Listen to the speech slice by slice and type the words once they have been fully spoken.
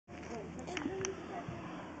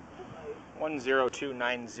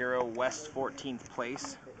10290 West 14th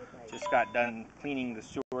Place. Just got done cleaning the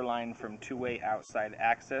sewer line from two-way outside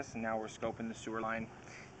access, and now we're scoping the sewer line.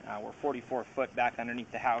 We're 44 foot back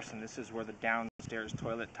underneath the house, and this is where the downstairs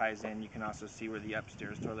toilet ties in. You can also see where the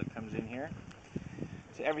upstairs toilet comes in here.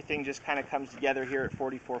 So everything just kind of comes together here at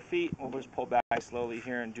 44 feet. We'll just pull back slowly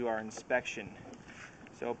here and do our inspection.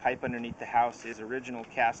 So pipe underneath the house is original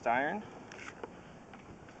cast iron.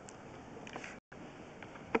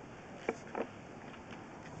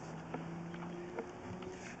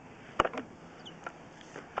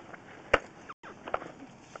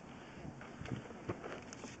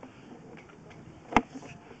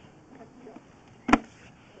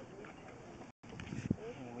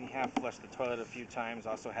 Have flushed the toilet a few times,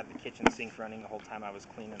 also had the kitchen sink running the whole time I was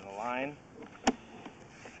cleaning the line.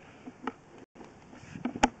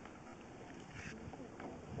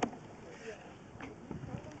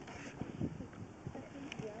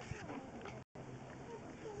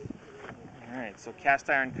 Alright, so cast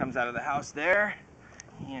iron comes out of the house there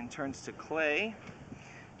and turns to clay.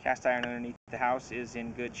 Cast iron underneath the house is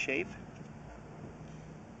in good shape.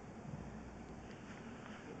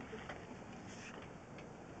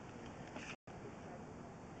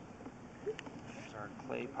 Our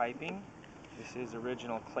clay piping. This is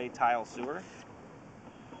original clay tile sewer.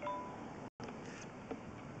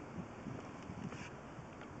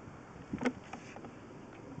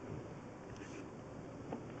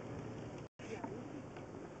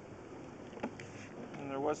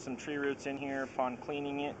 And there was some tree roots in here upon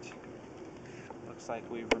cleaning it. Looks like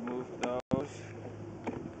we've removed those.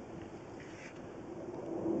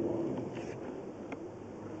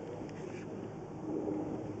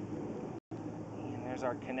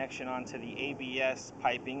 Our connection onto the ABS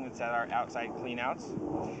piping that's at our outside cleanouts.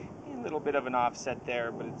 A little bit of an offset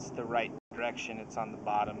there, but it's the right direction. It's on the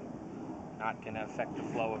bottom, not going to affect the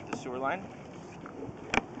flow of the sewer line.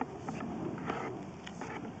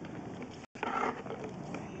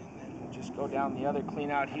 And then we'll just go down the other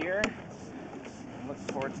cleanout here and look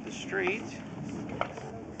towards the street.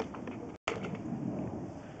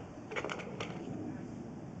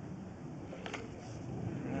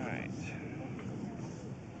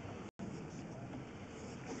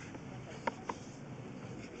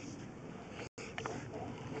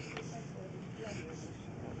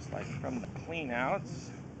 Like from the cleanouts,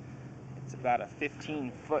 it's about a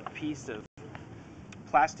 15-foot piece of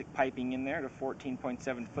plastic piping in there to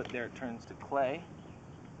 14.7 foot there. It turns to clay.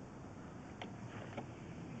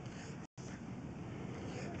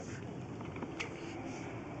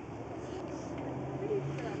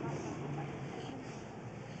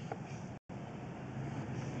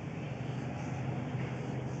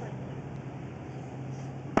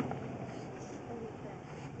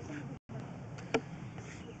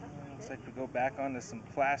 Like we go back onto some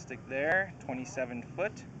plastic there. 27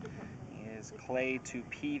 foot is clay to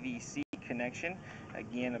PVC connection.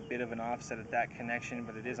 Again, a bit of an offset at that connection,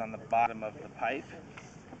 but it is on the bottom of the pipe.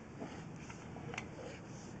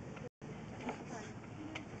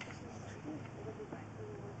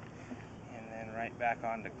 And then right back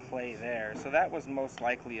onto clay there. So that was most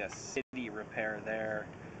likely a city repair there.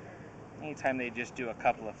 Anytime they just do a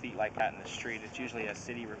couple of feet like that in the street, it's usually a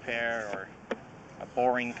city repair or a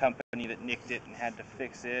boring company that nicked it and had to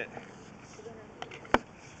fix it.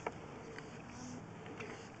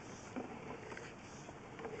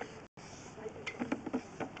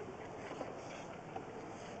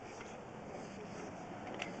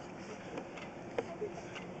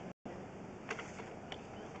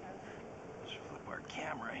 Let's flip our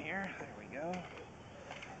camera here. There we go.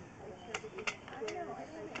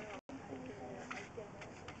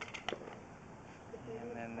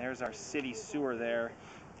 And then there's our city sewer there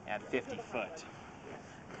at 50 foot. There's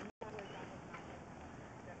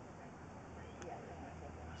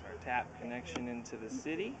our tap connection into the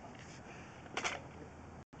city.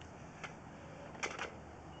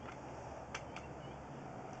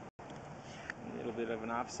 A little bit of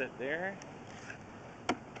an offset there.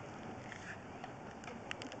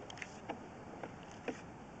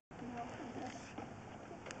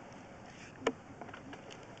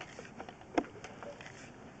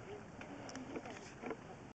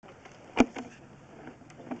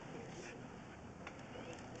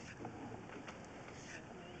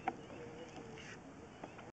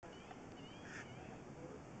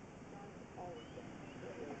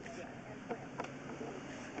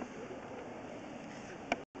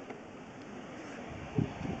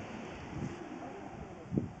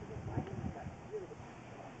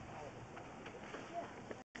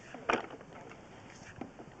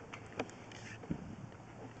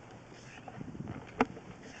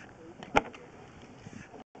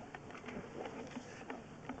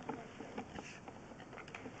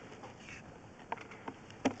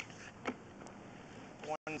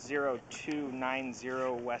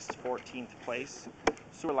 0290 West 14th Place.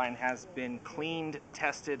 Sewer line has been cleaned,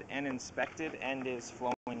 tested, and inspected and is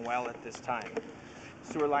flowing well at this time.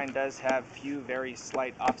 Sewer line does have few very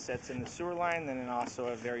slight offsets in the sewer line, and then also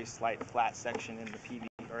a very slight flat section in the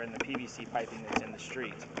PVC piping that's in the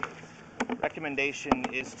street. Recommendation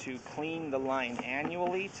is to clean the line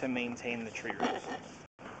annually to maintain the tree roots.